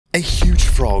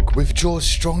frog with jaws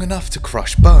strong enough to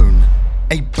crush bone,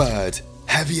 a bird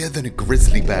heavier than a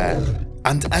grizzly bear,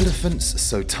 and elephants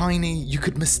so tiny you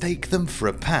could mistake them for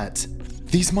a pet.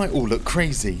 These might all look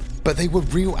crazy, but they were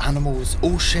real animals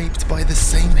all shaped by the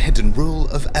same hidden rule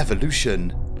of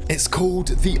evolution. It's called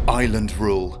the island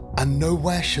rule, and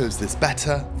nowhere shows this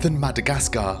better than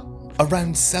Madagascar.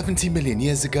 Around 70 million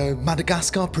years ago,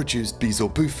 Madagascar produced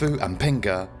Beelzebufo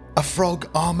ampinga, a frog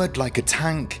armoured like a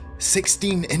tank,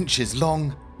 16 inches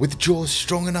long, with jaws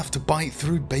strong enough to bite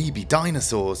through baby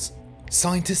dinosaurs.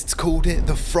 Scientists called it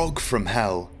the frog from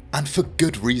hell, and for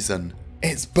good reason.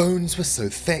 Its bones were so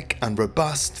thick and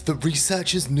robust that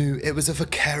researchers knew it was a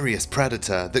vicarious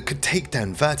predator that could take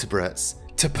down vertebrates.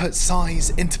 To put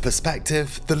size into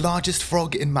perspective, the largest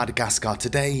frog in Madagascar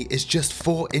today is just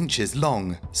 4 inches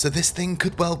long, so this thing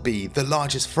could well be the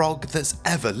largest frog that's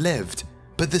ever lived.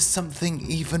 But there's something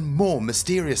even more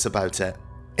mysterious about it.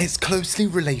 It's closely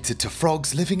related to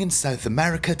frogs living in South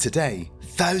America today,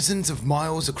 thousands of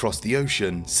miles across the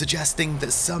ocean, suggesting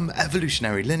that some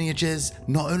evolutionary lineages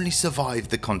not only survived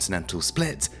the continental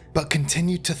split, but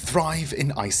continued to thrive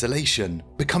in isolation,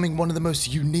 becoming one of the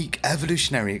most unique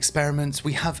evolutionary experiments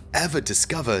we have ever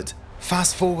discovered.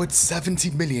 Fast forward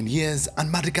 70 million years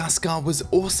and Madagascar was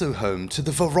also home to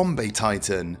the Vorombe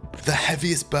titan, the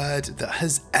heaviest bird that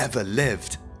has ever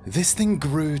lived. This thing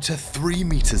grew to 3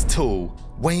 meters tall,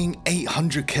 weighing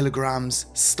 800 kilograms,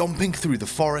 stomping through the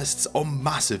forests on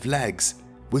massive legs.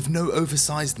 With no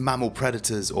oversized mammal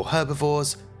predators or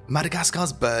herbivores,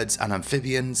 Madagascar's birds and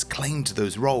amphibians claimed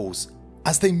those roles.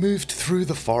 As they moved through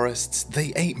the forests,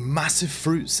 they ate massive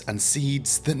fruits and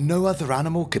seeds that no other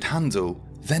animal could handle,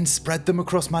 then spread them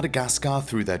across Madagascar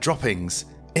through their droppings.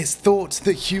 It's thought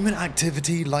that human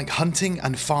activity like hunting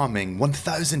and farming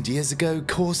 1,000 years ago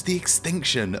caused the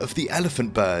extinction of the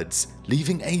elephant birds,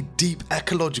 leaving a deep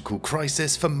ecological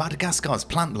crisis for Madagascar's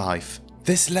plant life.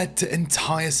 This led to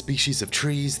entire species of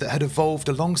trees that had evolved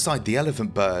alongside the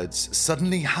elephant birds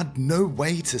suddenly had no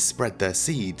way to spread their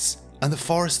seeds, and the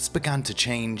forests began to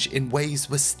change in ways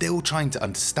we're still trying to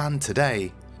understand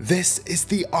today. This is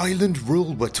the island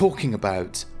rule we're talking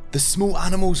about. The small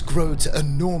animals grow to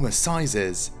enormous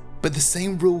sizes, but the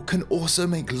same rule can also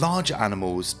make larger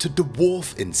animals to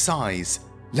dwarf in size.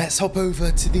 Let's hop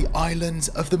over to the islands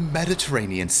of the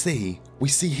Mediterranean Sea. We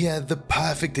see here the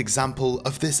perfect example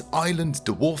of this island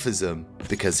dwarfism,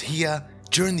 because here,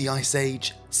 during the Ice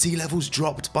Age, sea levels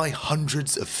dropped by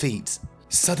hundreds of feet.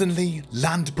 Suddenly,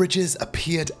 land bridges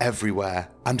appeared everywhere,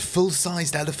 and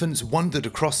full-sized elephants wandered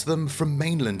across them from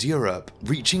mainland Europe,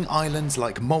 reaching islands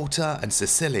like Malta and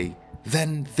Sicily.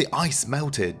 Then the ice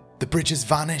melted. The bridges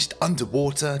vanished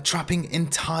underwater, trapping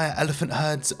entire elephant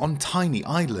herds on tiny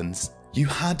islands. You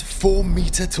had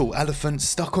 4-meter-tall elephants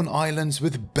stuck on islands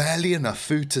with barely enough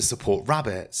food to support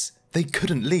rabbits. They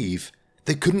couldn't leave.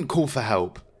 They couldn't call for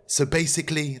help. So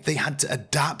basically, they had to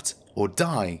adapt or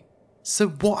die. So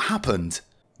what happened?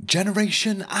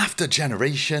 Generation after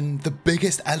generation, the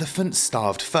biggest elephants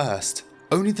starved first.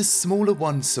 Only the smaller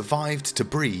ones survived to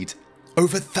breed.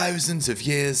 Over thousands of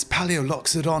years,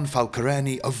 Paleoloxodon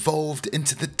falcareni evolved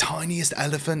into the tiniest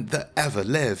elephant that ever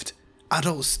lived.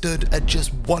 Adults stood at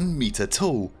just 1 meter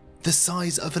tall, the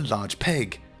size of a large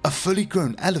pig. A fully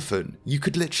grown elephant you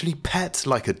could literally pet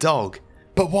like a dog.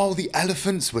 But while the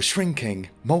elephants were shrinking,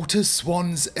 Malta's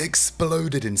swans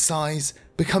exploded in size,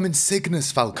 becoming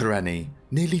Cygnus falcareni,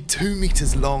 nearly 2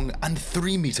 meters long and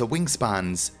 3 meter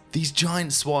wingspans. These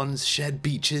giant swans shared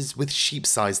beaches with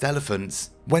sheep-sized elephants.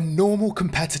 When normal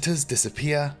competitors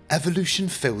disappear, evolution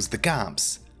fills the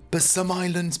gaps. But some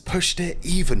islands pushed it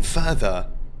even further.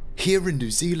 Here in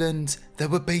New Zealand, there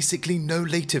were basically no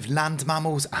native land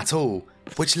mammals at all,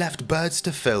 which left birds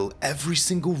to fill every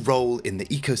single role in the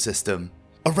ecosystem.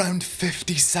 Around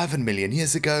 57 million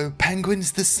years ago,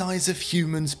 penguins the size of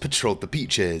humans patrolled the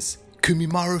beaches.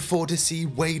 Kumimaru fordyce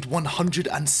weighed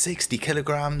 160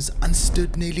 kilograms and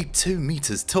stood nearly 2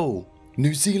 meters tall.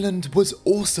 New Zealand was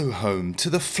also home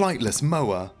to the flightless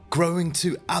moa, growing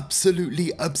to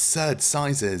absolutely absurd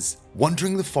sizes,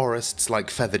 wandering the forests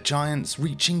like feathered giants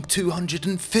reaching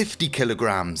 250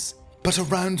 kilograms. But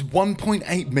around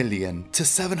 1.8 million to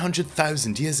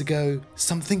 700,000 years ago,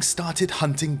 something started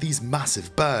hunting these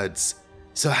massive birds.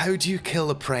 So how do you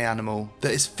kill a prey animal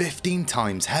that is 15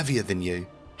 times heavier than you?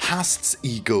 Haast's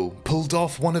eagle pulled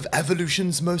off one of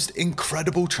evolution's most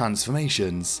incredible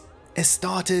transformations. It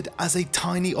started as a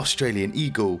tiny Australian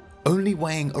eagle, only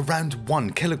weighing around 1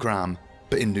 kilogram,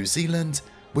 but in New Zealand,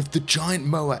 with the giant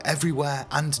moa everywhere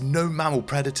and no mammal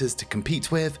predators to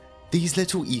compete with, these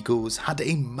little eagles had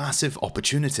a massive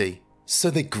opportunity. So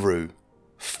they grew.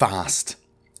 Fast.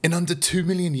 In under 2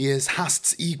 million years,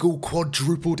 Haast's eagle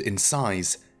quadrupled in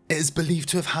size. It is believed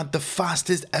to have had the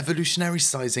fastest evolutionary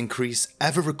size increase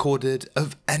ever recorded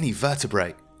of any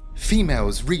vertebrate.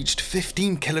 Females reached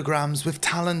 15 kilograms with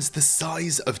talons the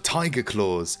size of tiger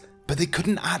claws, but they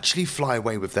couldn't actually fly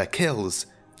away with their kills.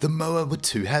 The moa were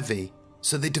too heavy,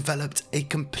 so they developed a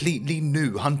completely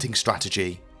new hunting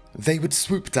strategy. They would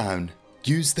swoop down,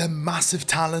 use their massive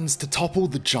talons to topple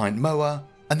the giant moa,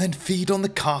 and then feed on the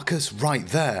carcass right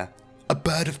there, a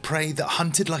bird of prey that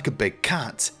hunted like a big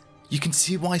cat. You can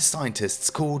see why scientists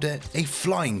called it a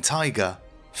flying tiger.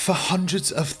 For hundreds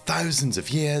of thousands of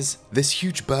years, this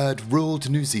huge bird ruled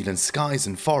New Zealand's skies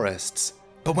and forests.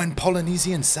 But when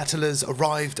Polynesian settlers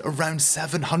arrived around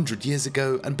 700 years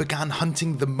ago and began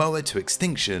hunting the moa to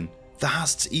extinction, the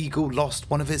Haast's eagle lost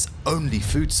one of its only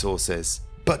food sources.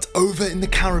 But over in the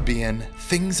Caribbean,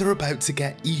 things are about to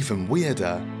get even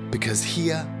weirder, because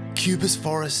here, Cuba's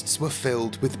forests were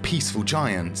filled with peaceful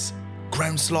giants,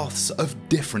 ground sloths of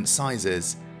different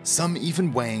sizes, some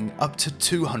even weighing up to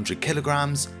 200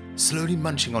 kilograms, slowly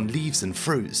munching on leaves and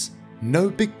fruits. No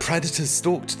big predators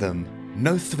stalked them,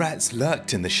 no threats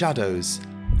lurked in the shadows,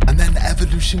 and then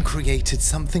evolution created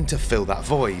something to fill that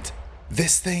void.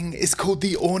 This thing is called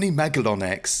the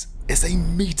Ornimegalonyx. It's a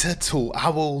meter-tall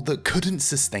owl that couldn't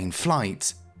sustain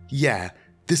flight. Yeah,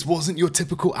 this wasn't your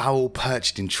typical owl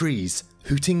perched in trees,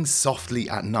 hooting softly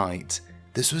at night.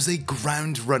 This was a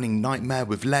ground-running nightmare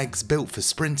with legs built for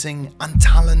sprinting and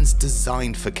talons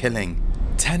designed for killing.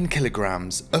 10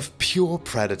 kilograms of pure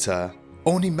predator.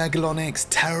 Ornimegalonyx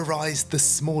terrorized the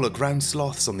smaller ground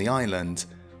sloths on the island.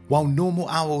 While normal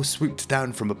owls swooped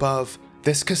down from above,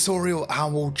 this cursorial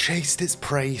owl chased its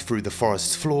prey through the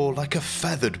forest floor like a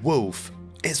feathered wolf.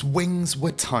 Its wings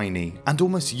were tiny and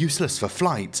almost useless for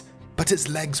flight, but its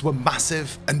legs were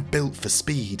massive and built for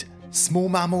speed. Small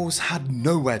mammals had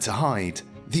nowhere to hide.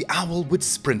 The owl would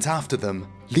sprint after them,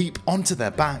 leap onto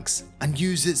their backs, and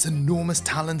use its enormous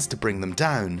talons to bring them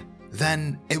down.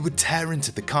 Then it would tear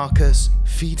into the carcass,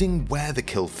 feeding where the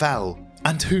kill fell.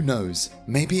 And who knows,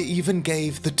 maybe it even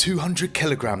gave the 200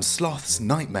 kilogram sloths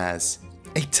nightmares.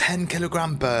 A 10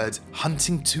 kilogram bird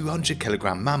hunting 200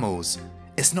 kilogram mammals.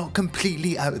 It's not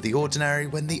completely out of the ordinary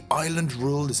when the island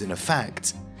rule is in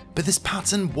effect. But this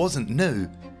pattern wasn't new.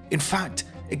 In fact,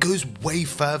 it goes way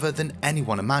further than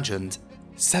anyone imagined.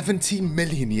 70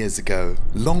 million years ago,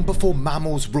 long before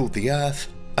mammals ruled the earth,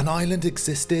 an island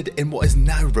existed in what is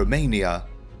now Romania.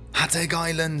 Hațeg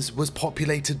Islands was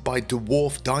populated by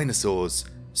dwarf dinosaurs,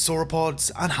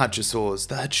 sauropods and hadrosaurs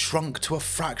that had shrunk to a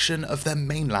fraction of their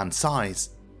mainland size.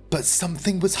 But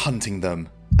something was hunting them,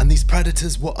 and these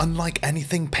predators were unlike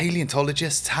anything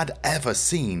paleontologists had ever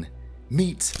seen.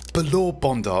 Meet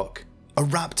Beelzebufo, a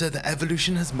raptor that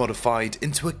evolution has modified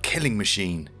into a killing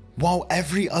machine. While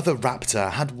every other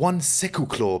raptor had one sickle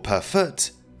claw per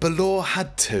foot, Beelzebufo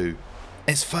had two.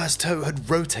 Its first toe had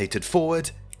rotated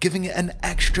forward, giving it an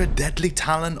extra deadly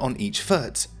talon on each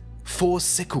foot. 4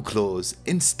 sickle claws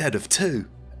instead of 2.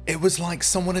 It was like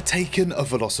someone had taken a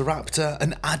velociraptor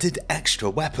and added extra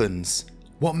weapons.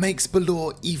 What makes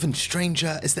Beelzebufo even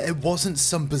stranger is that it wasn't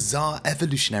some bizarre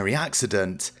evolutionary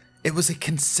accident. It was a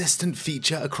consistent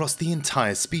feature across the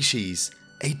entire species,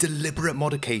 a deliberate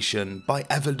modification by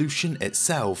evolution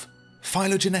itself.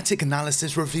 Phylogenetic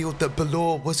analysis revealed that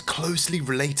Beelzebufo was closely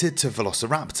related to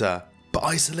Velociraptor, but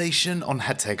isolation on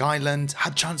Hațeg Island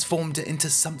had transformed it into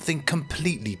something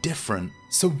completely different.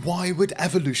 So why would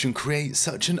evolution create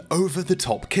such an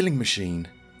over-the-top killing machine?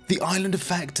 The island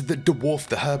effect that dwarfed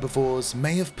the herbivores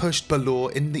may have pushed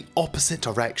Beelzebufo in the opposite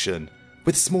direction.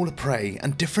 With smaller prey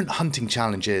and different hunting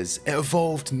challenges, it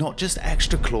evolved not just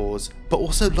extra claws, but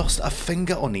also lost a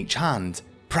finger on each hand,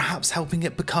 perhaps helping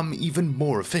it become even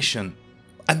more efficient.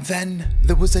 And then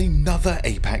there was another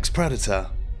apex predator.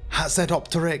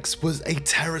 Hatzedopteryx was a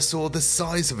pterosaur the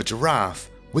size of a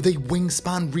giraffe, with a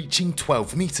wingspan reaching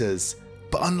 12 meters.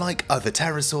 But unlike other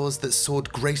pterosaurs that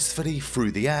soared gracefully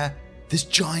through the air, this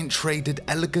giant traded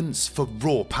elegance for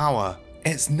raw power.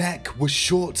 Its neck was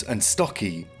short and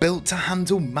stocky, built to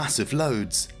handle massive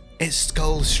loads. Its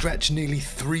skull stretched nearly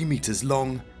 3 meters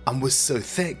long and was so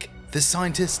thick, the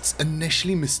scientists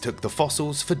initially mistook the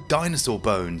fossils for dinosaur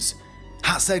bones.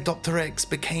 Hatzedopteryx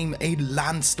became a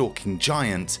land-stalking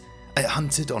giant. It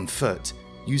hunted on foot,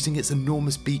 using its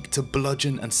enormous beak to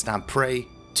bludgeon and stab prey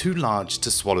too large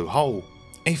to swallow whole.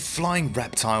 A flying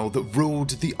reptile that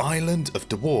ruled the island of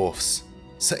dwarfs.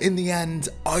 So in the end,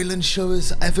 islands show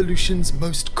us evolution's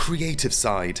most creative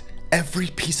side. Every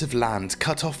piece of land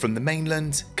cut off from the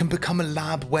mainland can become a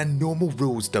lab where normal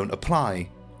rules don't apply,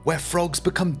 where frogs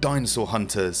become dinosaur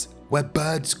hunters, where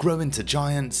birds grow into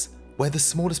giants, where the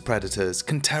smallest predators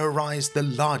can terrorize the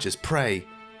largest prey.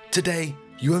 Today,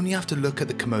 you only have to look at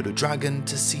the Komodo dragon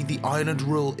to see the island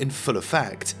rule in full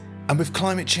effect. And with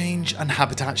climate change and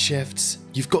habitat shifts,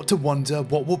 you've got to wonder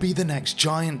what will be the next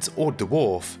giant or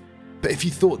dwarf. But if you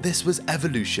thought this was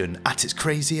evolution at its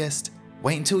craziest,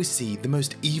 wait until you see the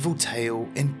most evil tale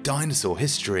in dinosaur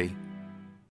history.